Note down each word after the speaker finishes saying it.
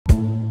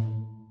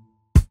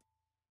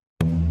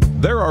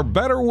are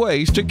better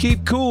ways to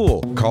keep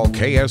cool. Call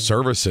KS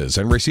Services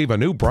and receive a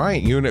new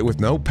Bryant unit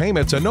with no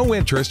payments and no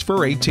interest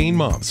for 18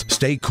 months.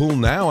 Stay cool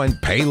now and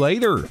pay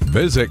later.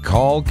 Visit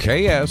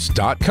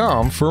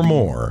callks.com for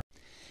more.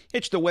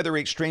 It's the Weather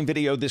Xtreme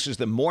video. This is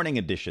the morning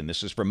edition.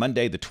 This is for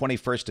Monday, the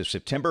 21st of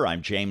September.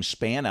 I'm James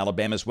Spann.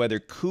 Alabama's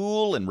weather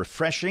cool and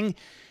refreshing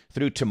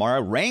through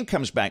tomorrow. Rain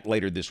comes back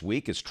later this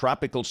week as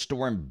Tropical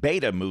Storm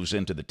Beta moves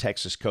into the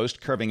Texas coast,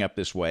 curving up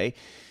this way.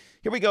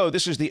 Here we go.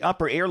 This is the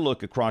upper air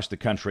look across the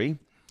country.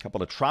 A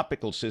couple of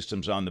tropical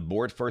systems on the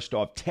board. First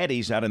off,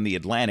 Teddy's out in the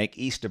Atlantic,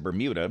 east of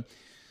Bermuda.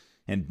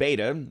 And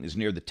Beta is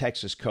near the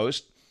Texas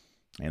coast.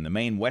 And the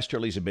main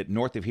westerlies a bit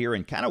north of here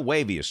and kind of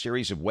wavy, a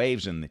series of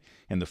waves in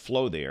the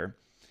flow there.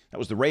 That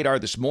was the radar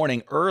this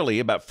morning early,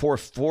 about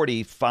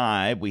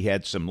 4:45. We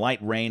had some light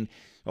rain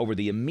over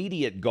the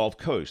immediate Gulf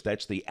Coast.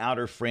 That's the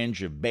outer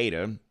fringe of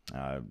Beta.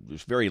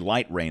 There's very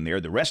light rain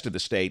there. The rest of the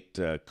state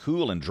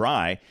cool and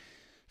dry.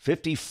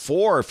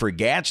 54 for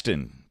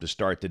Gadsden to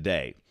start the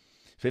day.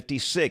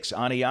 56,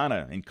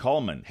 Aniana and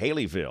Cullman,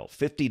 Haleyville.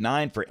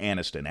 59 for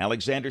Anniston.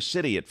 Alexander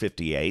City at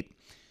 58.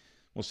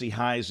 We'll see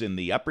highs in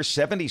the upper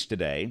 70s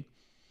today.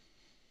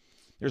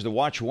 There's the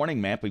watch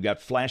warning map. We've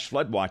got flash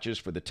flood watches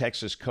for the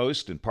Texas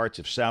coast and parts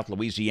of South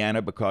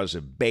Louisiana because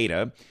of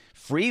Beta.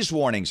 Freeze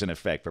warnings in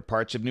effect for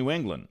parts of New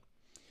England.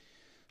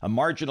 A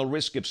marginal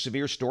risk of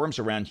severe storms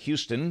around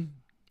Houston,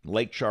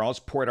 Lake Charles,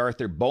 Port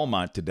Arthur,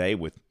 Beaumont today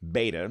with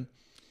Beta.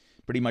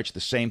 Pretty much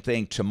the same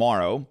thing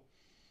tomorrow.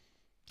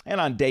 And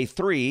on day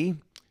 3,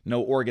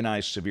 no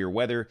organized severe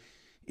weather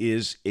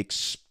is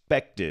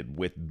expected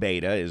with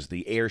Beta, as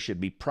the air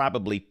should be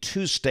probably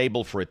too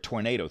stable for a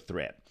tornado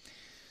threat.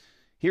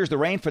 Here's the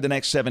rain for the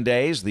next 7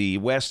 days. The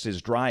west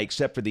is dry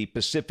except for the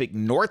Pacific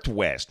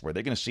Northwest, where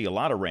they're going to see a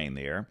lot of rain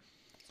there.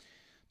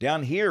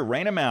 Down here,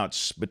 rain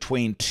amounts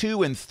between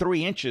 2 and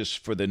 3 inches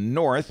for the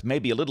north,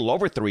 maybe a little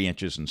over 3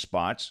 inches in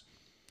spots,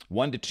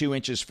 1 to 2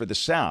 inches for the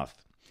south.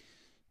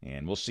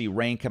 And we'll see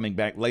rain coming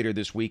back later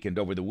this week and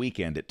over the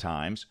weekend at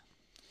times.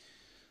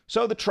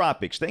 So the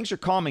tropics, things are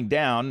calming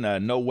down.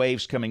 No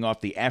waves coming off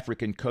the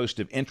African coast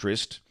of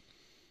interest.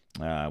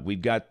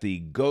 We've got the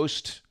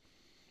ghost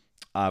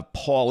of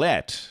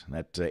Paulette,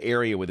 that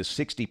area with a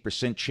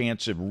 60%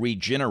 chance of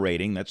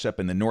regenerating. That's up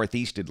in the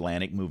northeast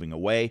Atlantic, moving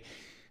away.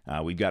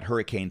 We've got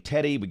Hurricane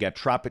Teddy. We've got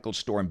Tropical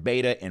Storm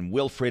Beta, and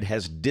Wilfred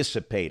has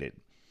dissipated.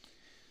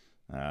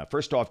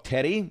 First off,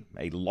 Teddy,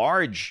 a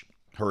large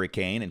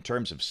hurricane in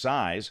terms of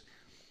size.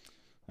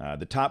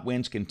 The top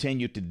winds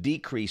continue to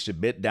decrease a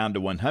bit down to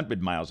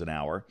 100 miles an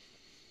hour.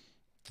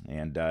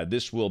 And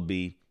this will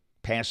be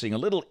passing a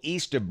little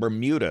east of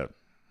Bermuda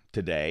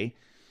today.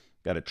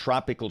 Got a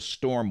tropical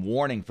storm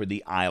warning for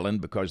the island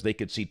because they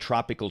could see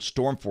tropical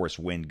storm force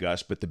wind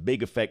gusts, but the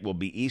big effect will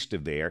be east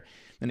of there.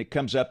 Then it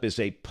comes up as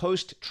a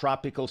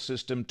post-tropical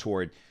system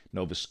toward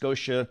Nova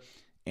Scotia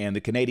and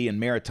the Canadian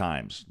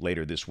Maritimes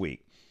later this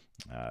week.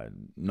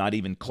 Not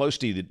even close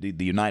to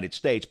the United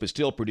States, but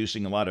still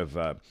producing a lot of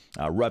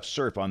rough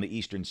surf on the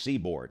eastern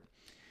seaboard.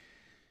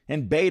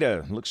 And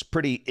Beta looks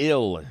pretty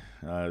ill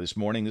this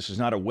morning. This is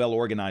not a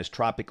well-organized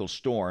tropical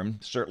storm,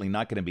 certainly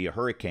not going to be a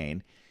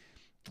hurricane.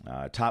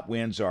 Top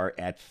winds are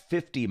at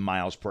 50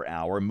 miles per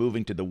hour,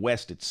 moving to the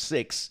west at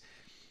 6.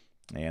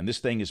 And this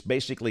thing is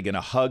basically going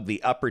to hug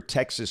the upper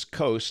Texas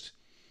coast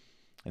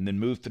and then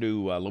move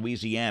through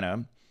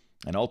Louisiana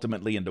and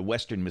ultimately into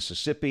western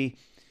Mississippi.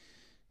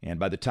 And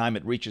by the time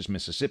it reaches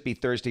Mississippi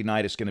Thursday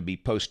night, it's going to be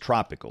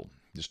post-tropical,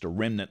 just a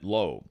remnant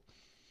low.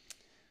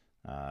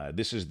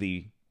 This is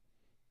the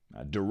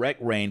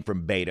direct rain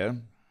from Beta.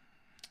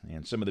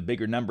 And some of the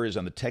bigger numbers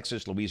on the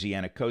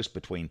Texas-Louisiana coast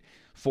between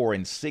 4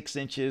 and 6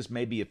 inches,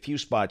 maybe a few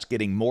spots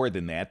getting more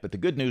than that. But the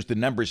good news, the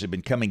numbers have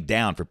been coming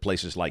down for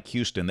places like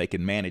Houston. They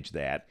can manage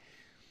that.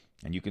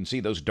 And you can see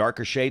those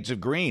darker shades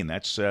of green.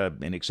 That's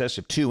in excess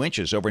of 2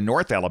 inches over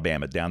North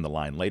Alabama down the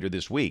line later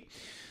this week.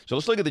 So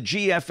let's look at the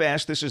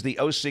GFS. This is the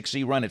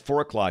 06E run at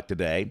 4 o'clock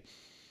today.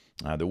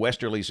 The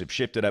westerlies have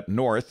shifted up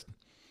north,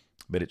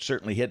 but it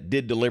certainly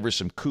did deliver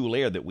some cool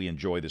air that we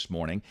enjoy this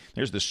morning.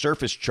 There's the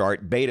surface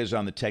chart. Beta's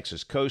on the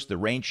Texas coast. The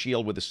rain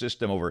shield with the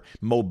system over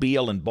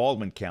Mobile and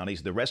Baldwin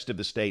counties. The rest of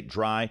the state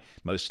dry,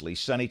 mostly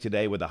sunny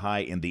today with a high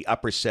in the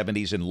upper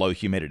 70s and low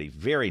humidity.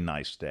 Very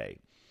nice day.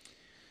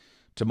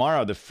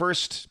 Tomorrow, the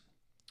first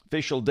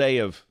official day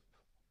of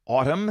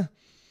autumn.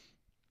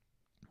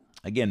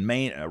 Again,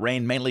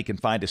 rain mainly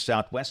confined to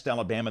southwest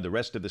Alabama. The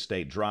rest of the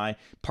state dry,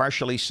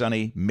 partially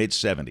sunny,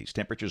 mid-70s.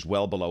 Temperatures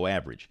well below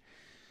average.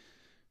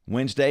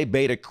 Wednesday,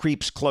 Beta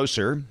creeps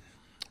closer.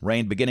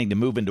 Rain beginning to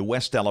move into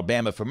west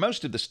Alabama. For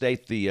most of the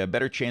state, the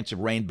better chance of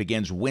rain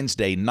begins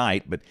Wednesday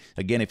night. But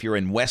again, if you're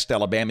in west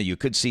Alabama, you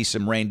could see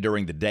some rain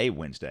during the day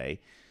Wednesday.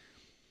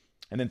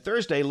 And then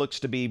Thursday looks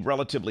to be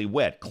relatively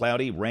wet.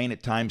 Cloudy, rain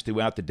at times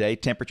throughout the day.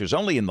 Temperatures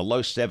only in the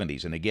low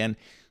 70s. And again,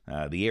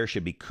 the air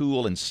should be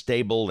cool and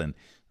stable. And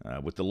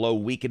with the low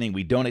weakening,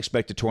 we don't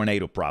expect a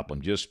tornado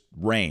problem. Just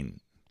rain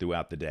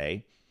throughout the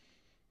day.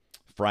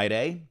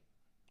 Friday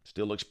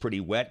still looks pretty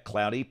wet,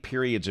 cloudy,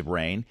 periods of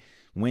rain.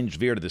 winds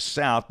veer to the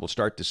south, we'll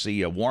start to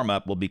see a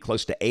warm-up. We'll be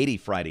close to 80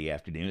 Friday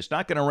afternoon. It's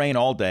not going to rain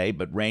all day,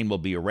 but rain will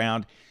be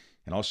around,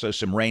 and also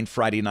some rain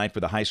Friday night for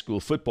the high school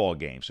football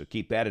game, so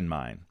keep that in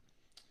mind.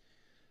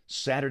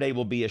 Saturday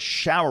will be a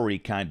showery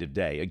kind of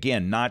day.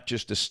 Again, not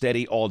just a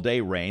steady all-day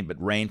rain, but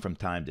rain from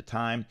time to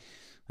time.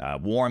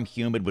 Warm,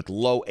 humid with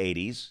low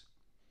 80s.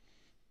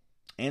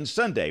 And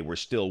Sunday, we're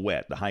still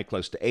wet. The high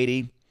close to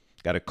 80.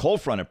 Got a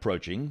cold front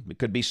approaching. It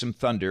could be some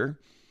thunder.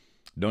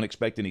 Don't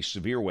expect any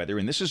severe weather.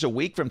 And this is a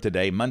week from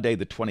today, Monday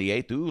the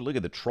 28th. Ooh, look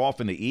at the trough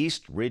in the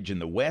east, ridge in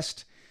the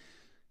west.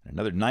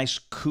 Another nice,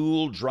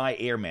 cool, dry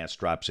air mass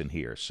drops in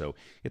here. So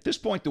at this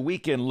point, the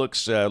weekend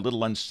looks a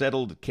little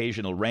unsettled.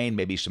 Occasional rain,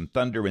 maybe some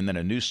thunder, and then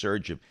a new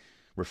surge of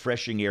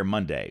refreshing air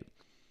Monday.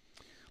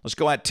 Let's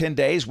go out 10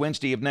 days.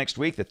 Wednesday of next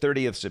week, the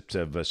 30th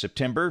of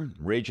September.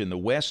 Ridge in the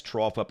west,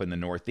 trough up in the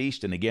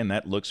northeast. And again,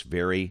 that looks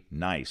very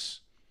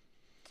nice.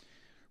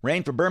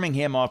 Rain for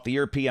Birmingham off the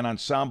European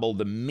ensemble.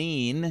 The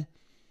mean,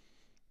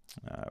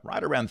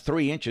 right around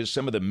 3 inches.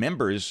 Some of the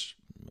members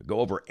go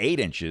over 8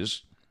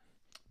 inches.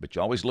 But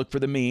you always look for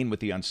the mean with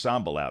the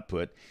ensemble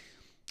output.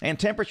 And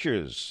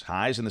temperatures,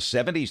 highs in the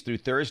 70s through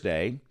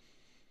Thursday,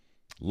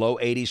 low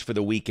 80s for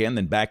the weekend,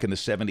 then back in the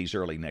 70s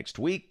early next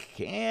week.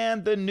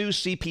 And the new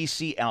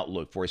CPC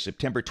outlook for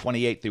September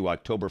 28th through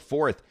October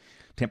 4th.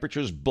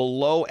 Temperatures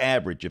below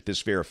average if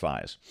this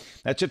verifies.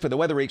 That's it for the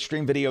Weather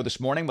Xtreme video this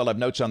morning. We'll have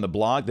notes on the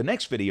blog. The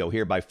next video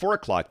here by 4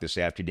 o'clock this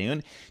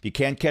afternoon. You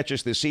can catch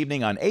us this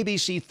evening on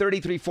ABC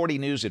 3340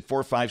 News at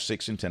 4, 5,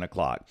 6, and 10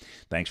 o'clock.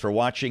 Thanks for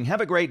watching.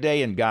 Have a great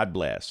day, and God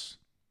bless.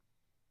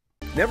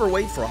 Never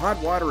wait for hot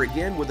water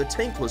again with a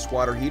tankless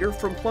water heater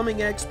from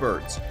Plumbing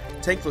Experts.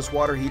 Tankless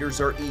water heaters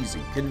are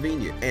easy,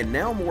 convenient, and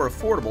now more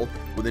affordable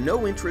with a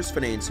no-interest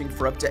financing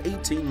for up to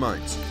 18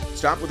 months.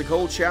 Stop with the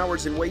cold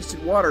showers and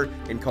wasted water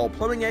and call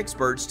Plumbing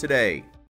Experts today.